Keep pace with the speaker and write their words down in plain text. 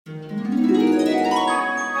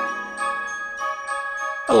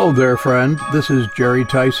Hello there, friend. This is Jerry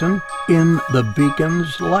Tyson in The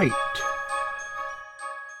Beacon's Light.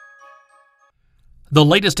 The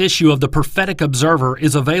latest issue of the Prophetic Observer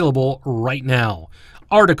is available right now.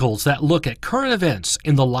 Articles that look at current events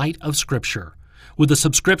in the light of Scripture. With a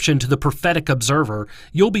subscription to the Prophetic Observer,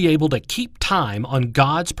 you'll be able to keep time on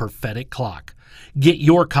God's prophetic clock. Get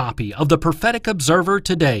your copy of the Prophetic Observer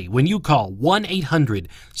today when you call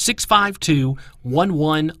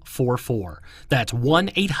 1-800-652-1144. That's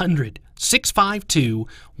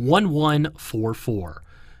 1-800-652-1144.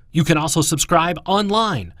 You can also subscribe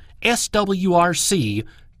online, swrc.com.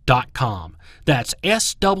 That's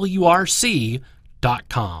swrc.com.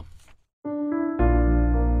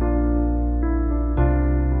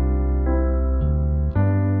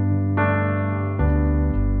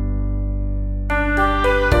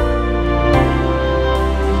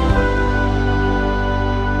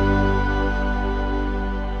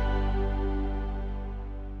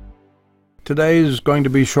 Today is going to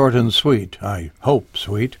be short and sweet. I hope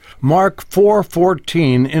sweet. Mark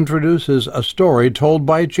 4:14 introduces a story told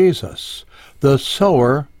by Jesus. The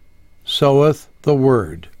sower soweth the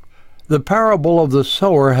word. The parable of the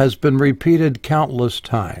sower has been repeated countless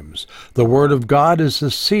times. The word of God is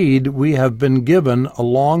the seed we have been given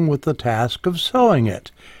along with the task of sowing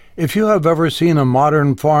it. If you have ever seen a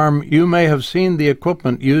modern farm, you may have seen the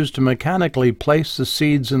equipment used to mechanically place the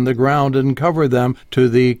seeds in the ground and cover them to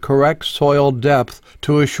the correct soil depth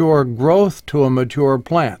to assure growth to a mature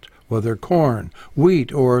plant, whether corn,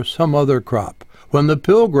 wheat, or some other crop. When the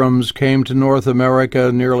Pilgrims came to North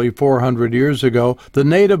America nearly 400 years ago, the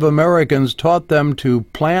Native Americans taught them to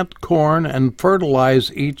plant corn and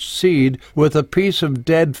fertilize each seed with a piece of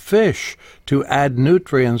dead fish to add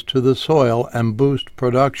nutrients to the soil and boost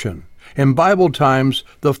production. In Bible times,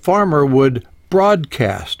 the farmer would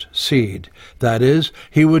broadcast seed. That is,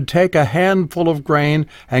 he would take a handful of grain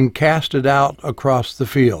and cast it out across the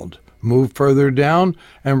field, move further down,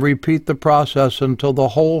 and repeat the process until the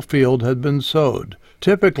whole field had been sowed.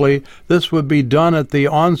 Typically, this would be done at the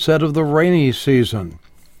onset of the rainy season.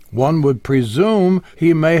 One would presume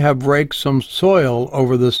he may have raked some soil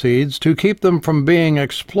over the seeds to keep them from being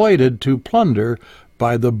exploited to plunder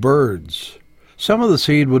by the birds. Some of the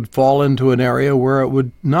seed would fall into an area where it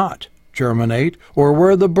would not germinate, or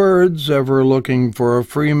where the birds, ever looking for a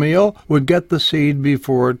free meal, would get the seed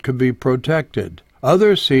before it could be protected.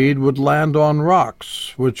 Other seed would land on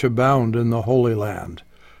rocks, which abound in the Holy Land.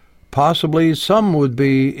 Possibly some would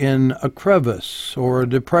be in a crevice or a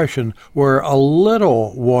depression where a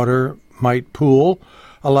little water might pool,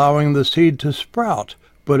 allowing the seed to sprout,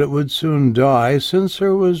 but it would soon die since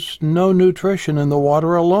there was no nutrition in the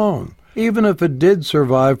water alone. Even if it did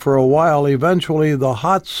survive for a while, eventually the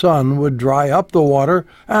hot sun would dry up the water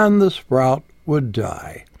and the sprout would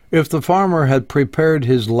die. If the farmer had prepared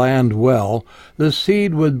his land well, the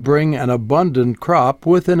seed would bring an abundant crop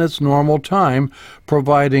within its normal time,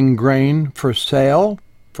 providing grain for sale,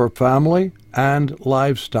 for family, and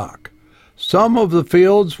livestock. Some of the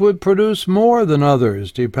fields would produce more than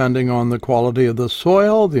others, depending on the quality of the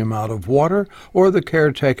soil, the amount of water, or the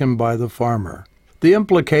care taken by the farmer. The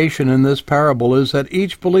implication in this parable is that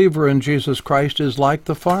each believer in Jesus Christ is like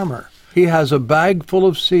the farmer. He has a bag full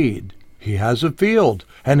of seed. He has a field,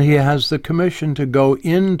 and he has the commission to go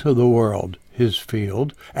into the world, his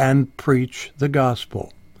field, and preach the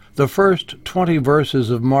gospel. The first 20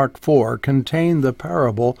 verses of Mark 4 contain the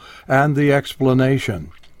parable and the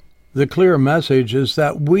explanation. The clear message is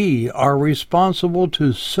that we are responsible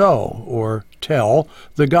to sow, or tell,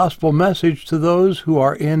 the gospel message to those who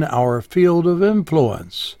are in our field of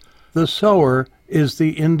influence. The sower is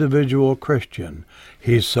the individual Christian.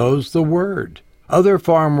 He sows the word. Other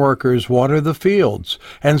farm workers water the fields,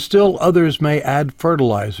 and still others may add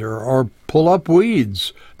fertilizer or pull up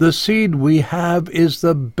weeds. The seed we have is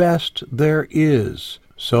the best there is,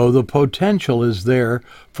 so the potential is there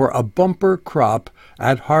for a bumper crop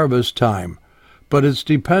at harvest time, but it's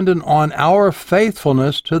dependent on our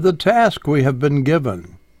faithfulness to the task we have been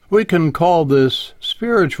given. We can call this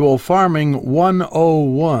Spiritual Farming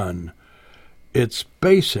 101. It's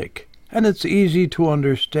basic, and it's easy to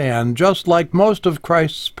understand, just like most of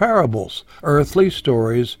Christ's parables, earthly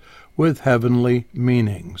stories with heavenly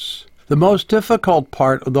meanings. The most difficult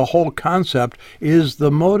part of the whole concept is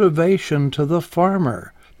the motivation to the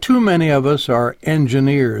farmer. Too many of us are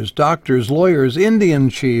engineers, doctors, lawyers, Indian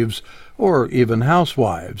chiefs, or even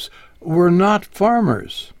housewives. We're not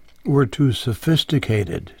farmers. We're too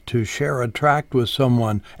sophisticated to share a tract with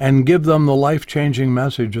someone and give them the life-changing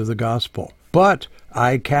message of the gospel. But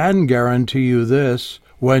I can guarantee you this: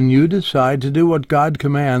 When you decide to do what God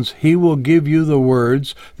commands, He will give you the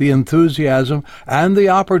words, the enthusiasm, and the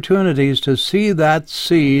opportunities to see that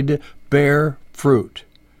seed bear fruit.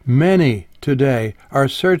 Many today are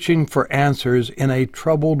searching for answers in a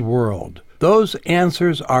troubled world. Those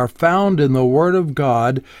answers are found in the Word of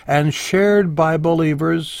God and shared by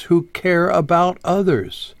believers who care about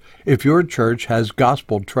others. If your church has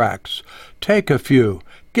gospel tracts, take a few.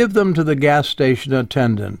 Give them to the gas station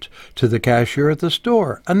attendant, to the cashier at the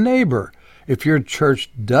store, a neighbor. If your church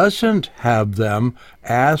doesn't have them,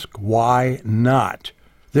 ask why not.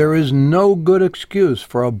 There is no good excuse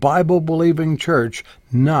for a Bible-believing church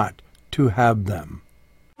not to have them.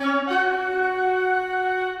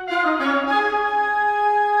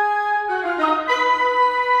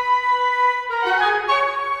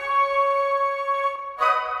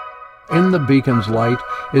 In the Beacon's Light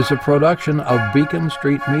is a production of Beacon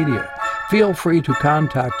Street Media. Feel free to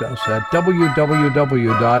contact us at www.swrc.com.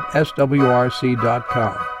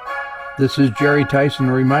 This is Jerry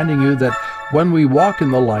Tyson reminding you that when we walk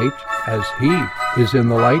in the light, as He is in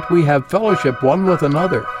the light, we have fellowship one with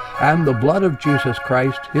another, and the blood of Jesus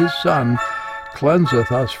Christ, His Son,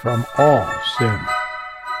 cleanseth us from all sin.